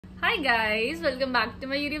Hi guys, welcome back to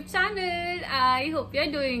my YouTube channel. I hope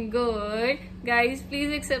you're doing good. Guys,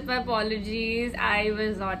 please accept my apologies. I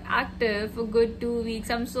was not active for good 2 weeks.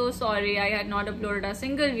 I'm so sorry. I had not uploaded a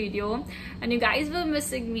single video and you guys were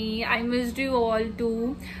missing me. I missed you all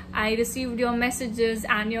too. I received your messages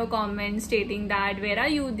and your comments stating that where are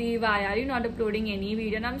you Di? Why are you not uploading any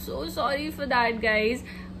video? And I'm so sorry for that guys.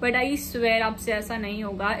 But I swear अब से ऐसा नहीं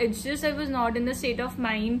होगा. It's just I was not in the state of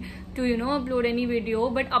mind to upload any video.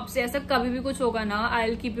 But अब से ऐसा कभी भी कुछ होगा ना,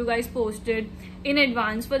 I'll keep you guys posted in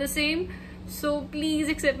advance for the same. So please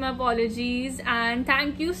accept my apologies and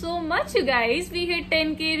thank you so much you guys. We hit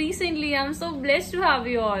 10k recently. I'm so blessed to have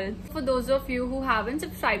you all. For those of you who haven't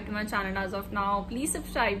subscribed to my channel as of now, please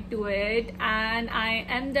subscribe to it. And I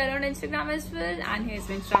am there on Instagram as well, and here's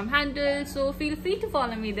my Instagram handle, so feel free to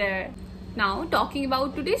follow me there. Now, talking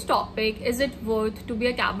about today's topic, is it worth to be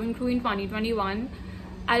a cabin crew in 2021?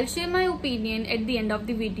 I'll share my opinion at the end of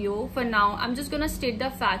the video. For now, I'm just gonna state the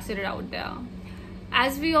facts that are out there.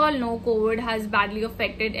 As we all know, COVID has badly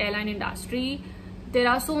affected airline industry. There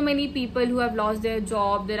are so many people who have lost their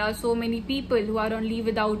job. There are so many people who are on leave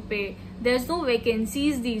without pay. There's no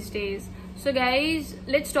vacancies these days. So guys,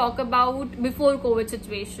 let's talk about before COVID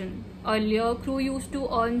situation. Earlier, crew used to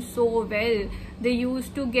earn so well. They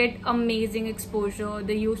used to get amazing exposure.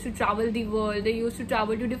 They used to travel the world. They used to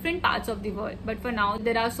travel to different parts of the world. But for now,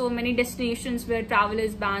 there are so many destinations where travel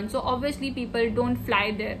is banned. So obviously people don't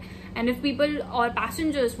fly there. And if people or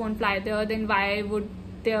passengers won't fly there, then why would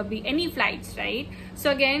there be any flights, right? So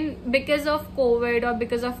again, because of COVID or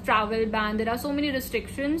because of travel ban, there are so many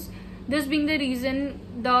restrictions. This being the reason,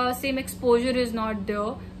 the same exposure is not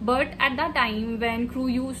there. But at that time when crew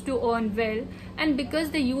used to earn well, and because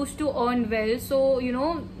they used to earn well, so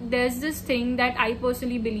there's this thing that I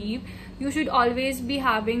personally believe you should always be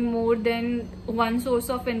having more than one source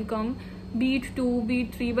of income, be it two, be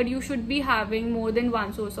it three, but you should be having more than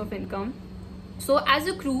one source of income. So as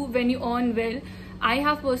a crew, when you earn well, I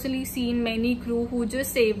have personally seen many crew who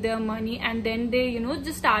just save their money and then they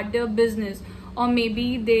just start their business, or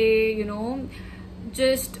maybe they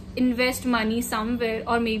just invest money somewhere,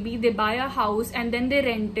 or maybe they buy a house and then they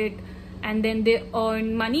rent it and then they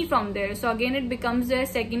earn money from there. So again, it becomes their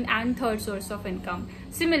second and third source of income.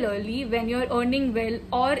 Similarly, when you're earning well,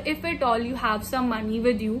 or if at all you have some money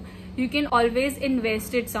with you, you can always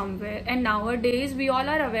invest it somewhere. And nowadays we all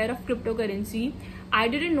are aware of cryptocurrency. I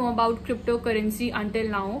didn't know about cryptocurrency until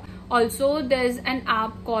now. Also, there's an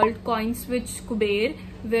app called CoinSwitch Kuber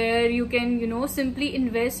where you can simply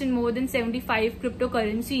invest in more than 75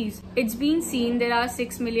 cryptocurrencies. It's been seen there are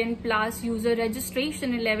 6 million plus user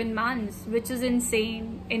registration in 11 months, which is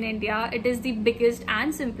insane. In India, it is the biggest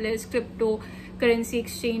and simplest cryptocurrency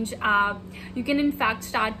exchange app. You can in fact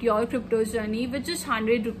start your crypto journey with just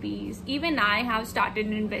 100 rupees. Even I have started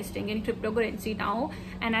investing in cryptocurrency now,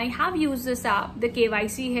 and I have used this app. The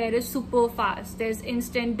KYC here is super fast. There's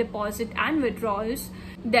instant deposit and withdrawals.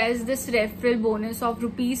 There's this referral bonus of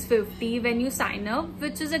 ₹50 when you sign up,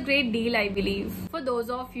 which is a great deal, I believe. For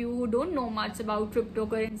those of you who don't know much about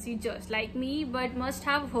cryptocurrency just like me, but must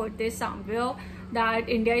have heard this somewhere, that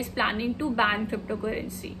India is planning to ban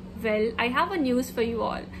cryptocurrency. Well, I have a news for you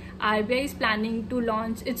all. RBI is planning to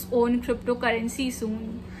launch its own cryptocurrency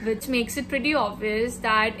soon, which makes it pretty obvious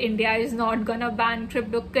that India is not gonna ban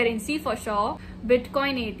cryptocurrency for sure.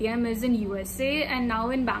 Bitcoin ATM is in USA and now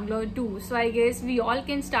in Bangalore too. So I guess we all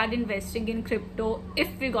can start investing in crypto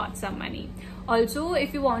if we got some money. Also,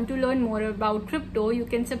 if you want to learn more about crypto, you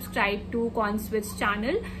can subscribe to CoinSwitch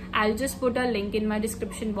channel. I'll just put a link in my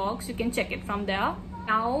description box. You can check it from there.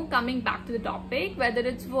 Now, coming back to the topic, whether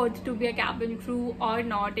it's worth to be a cabin crew or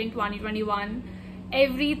not in 2021,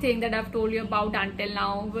 everything that I've told you about until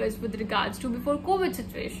now was with regards to before COVID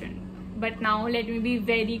situation. But now let me be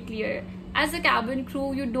very clear. As a cabin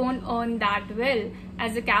crew, you don't earn that well.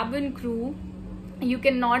 As a cabin crew, you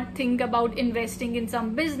cannot think about investing in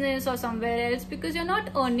some business or somewhere else because you're not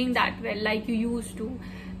earning that well like you used to.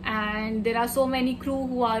 And there are so many crew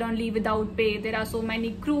who are on leave without pay. There are so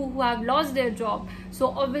many crew who have lost their job. So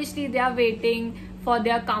obviously they are waiting for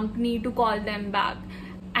their company to call them back.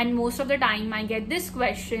 And most of the time I get this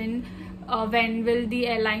question, when will the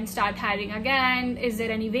airline start hiring again? Is there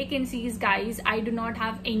any vacancies? Guys, I do not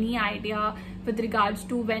have any idea with regards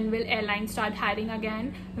to when will airlines start hiring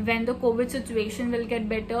again. When the COVID situation will get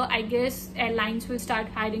better, I guess airlines will start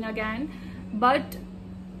hiring again. But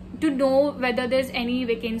to know whether there's any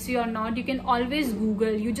vacancy or not, you can always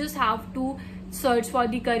Google. You just have to search for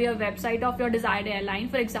the career website of your desired airline.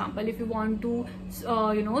 For example, if you want to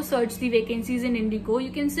search the vacancies in Indigo, you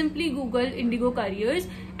can simply Google Indigo careers,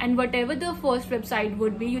 and whatever the first website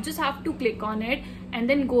would be, you just have to click on it and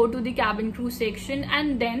then go to the cabin crew section,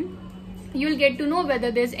 and then you'll get to know whether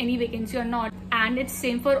there's any vacancy or not. And it's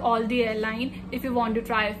same for all the airline. If you want to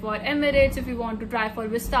try for Emirates, if you want to try for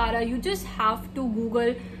Vistara, you just have to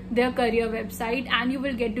Google their career website and you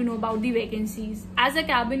will get to know about the vacancies. As a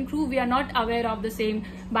cabin crew, we are not aware of the same.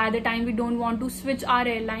 By the time we don't want to switch our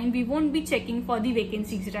airline, we won't be checking for the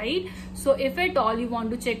vacancies, right? So if at all you want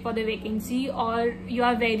to check for the vacancy, or you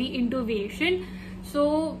are very into aviation,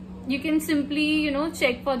 so you can simply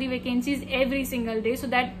check for the vacancies every single day, so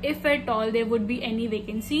that if at all there would be any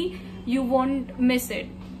vacancy, you won't miss it.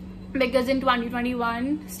 Because in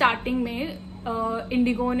 2021 starting में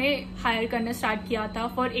Indigo ने hire करना start किया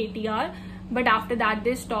था for ATR, but after that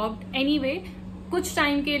they stopped. Anyway, कुछ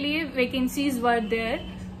time के लिए vacancies were there,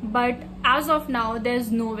 but as of now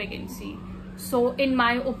there's no vacancy. So in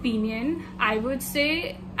my opinion, I would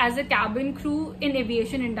say as a cabin crew in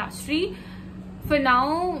aviation industry, for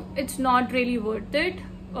now it's not really worth it.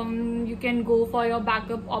 You can go for your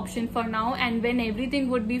backup option for now, and when everything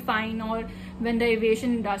would be fine, or when the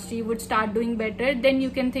aviation industry would start doing better, then you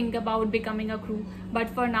can think about becoming a crew. But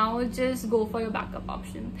for now, just go for your backup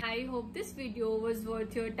option. I hope this video was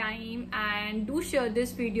worth your time, and do share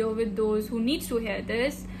this video with those who needs to hear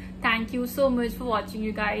this. Thank you so much for watching,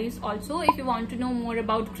 you guys. Also, if you want to know more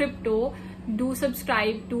about crypto, do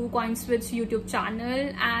subscribe to CoinSwitch YouTube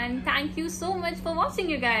channel, and thank you so much for watching,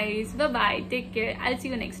 you guys. Bye bye, take care, I'll see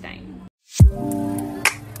you next time.